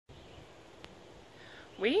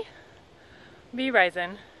We be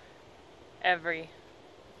rising every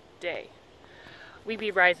day. We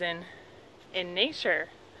be rising in nature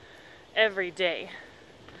every day.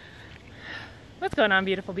 What's going on,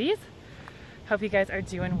 beautiful bees? Hope you guys are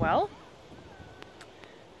doing well.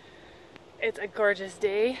 It's a gorgeous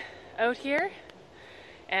day out here,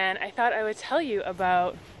 and I thought I would tell you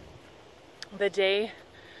about the day.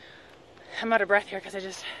 I'm out of breath here because I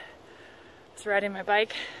just was riding my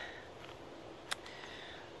bike.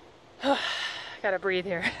 Gotta breathe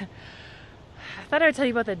here. I thought I would tell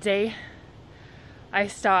you about the day I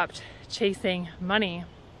stopped chasing money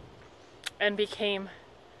and became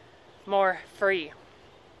more free.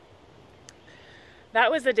 That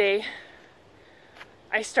was the day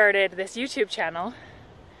I started this YouTube channel,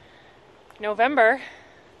 November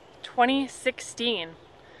 2016.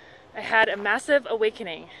 I had a massive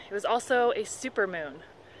awakening. It was also a supermoon.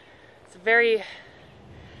 It's a very,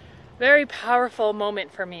 very powerful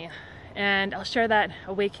moment for me, and I'll share that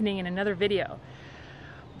awakening in another video.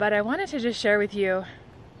 But I wanted to just share with you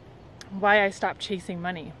why I stopped chasing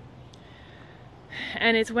money.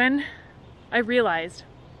 And it's when I realized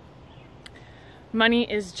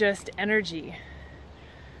money is just energy.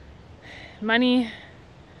 Money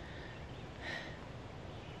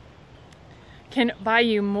can buy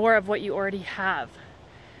you more of what you already have.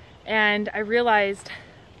 And I realized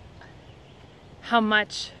how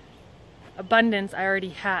much abundance I already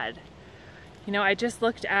had. You know, I just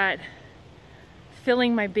looked at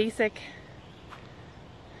filling my basic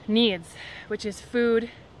needs, which is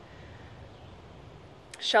food,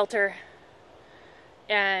 shelter,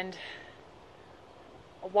 and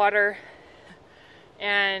water,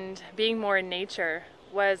 and being more in nature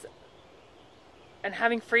and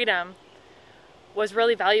having freedom was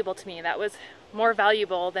really valuable to me. That was more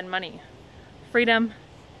valuable than money. Freedom,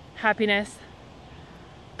 happiness,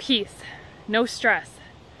 peace, no stress.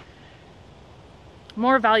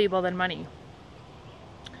 More valuable than money.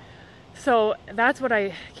 So that's what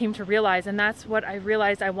I came to realize, and that's what I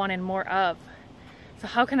realized I wanted more of. So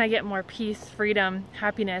how can I get more peace, freedom,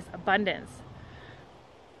 happiness, abundance?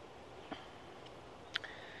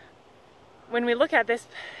 When we look at this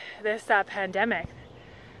pandemic,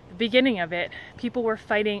 the beginning of it, people were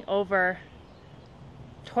fighting over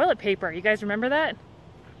toilet paper. You guys remember that?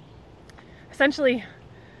 Essentially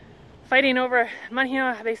fighting over money. You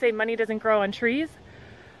know how they say money doesn't grow on trees?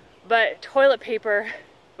 But toilet paper,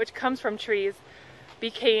 which comes from trees,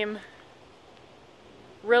 became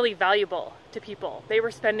really valuable to people. They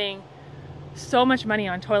were spending so much money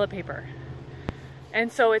on toilet paper.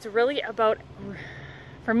 And so it's really about,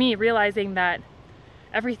 for me, realizing that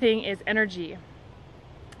everything is energy,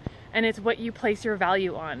 and it's what you place your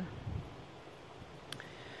value on.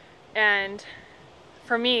 And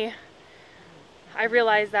for me, I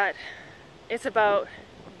realized that it's about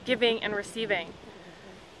giving and receiving.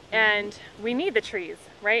 And we need the trees,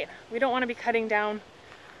 right? We don't want to be cutting down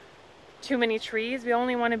too many trees. We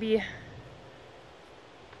only want to be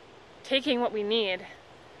taking what we need,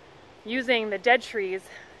 using the dead trees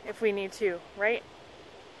if we need to, right?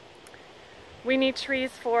 We need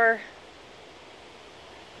trees for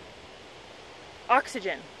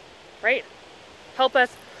oxygen, right? Help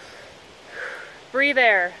us breathe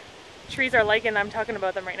air. Trees are liking, I'm talking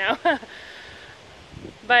about them right now.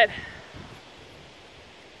 But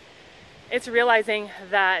it's realizing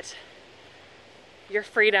that your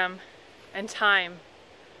freedom and time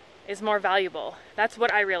is more valuable. That's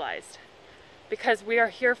what I realized. Because we are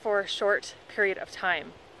here for a short period of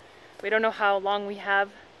time. We don't know how long we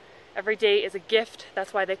have. Every day is a gift.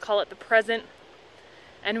 That's why they call it the present.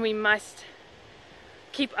 And we must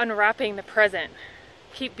keep unwrapping the present.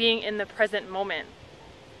 Keep being in the present moment.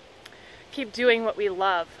 Keep doing what we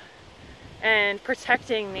love. And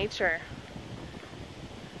protecting nature.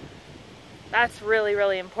 That's really,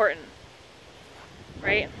 really important.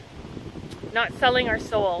 Right? Not selling our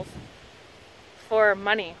souls for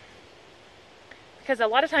money. Because a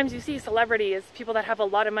lot of times you see celebrities, people that have a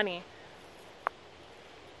lot of money.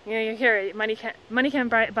 You know, you hear it, money can't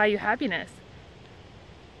buy you happiness.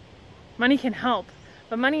 Money can help,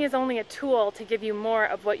 but money is only a tool to give you more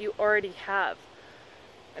of what you already have.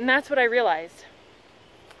 And that's what I realized.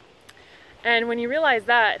 And when you realize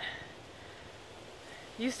that,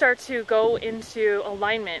 you start to go into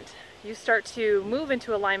alignment. You start to move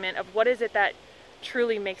into alignment of what is it that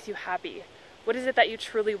truly makes you happy. What is it that you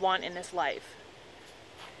truly want in this life?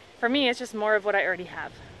 For me, it's just more of what I already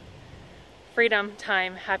have. Freedom,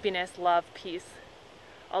 time, happiness, love, peace,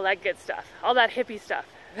 all that good stuff, all that hippie stuff.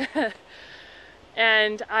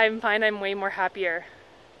 And I find I'm way more happier,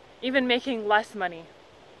 even making less money,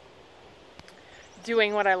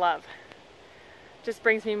 doing what I love. just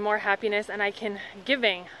brings me more happiness, and I can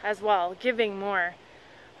giving as well, giving more.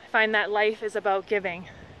 I find that life is about giving,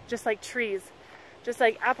 just like trees, just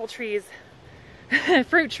like apple trees,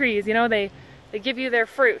 fruit trees, you know, they give you their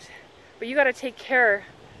fruit, but you got to take care.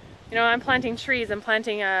 You know, I'm planting trees, I'm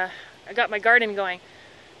planting, I got my garden going.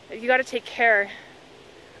 You got to take care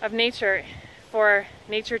of nature for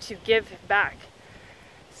nature to give back.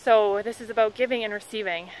 So this is about giving and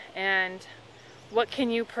receiving, and what can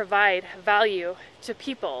you provide value to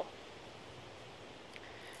people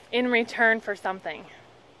in return for something,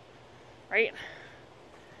 right?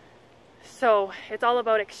 So it's all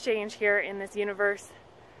about exchange here in this universe,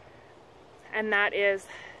 and that is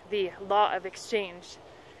the law of exchange,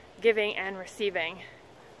 giving and receiving.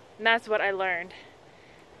 And that's what I learned,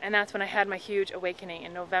 and that's when I had my huge awakening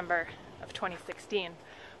in November of 2016.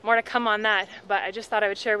 More to come on that, but I just thought I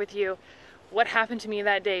would share with you what happened to me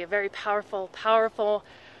that day. A very powerful time.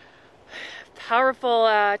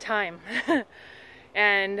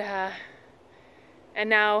 and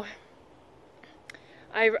now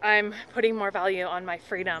I'm putting more value on my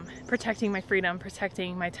freedom, protecting my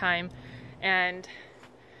time, and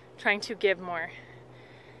trying to give more.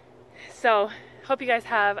 So hope you guys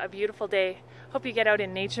have a beautiful day. Hope you get out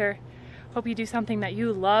in nature. Hope you do something that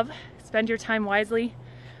you love. Spend your time wisely.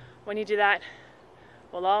 When you do that,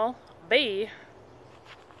 we'll all be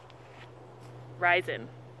rising.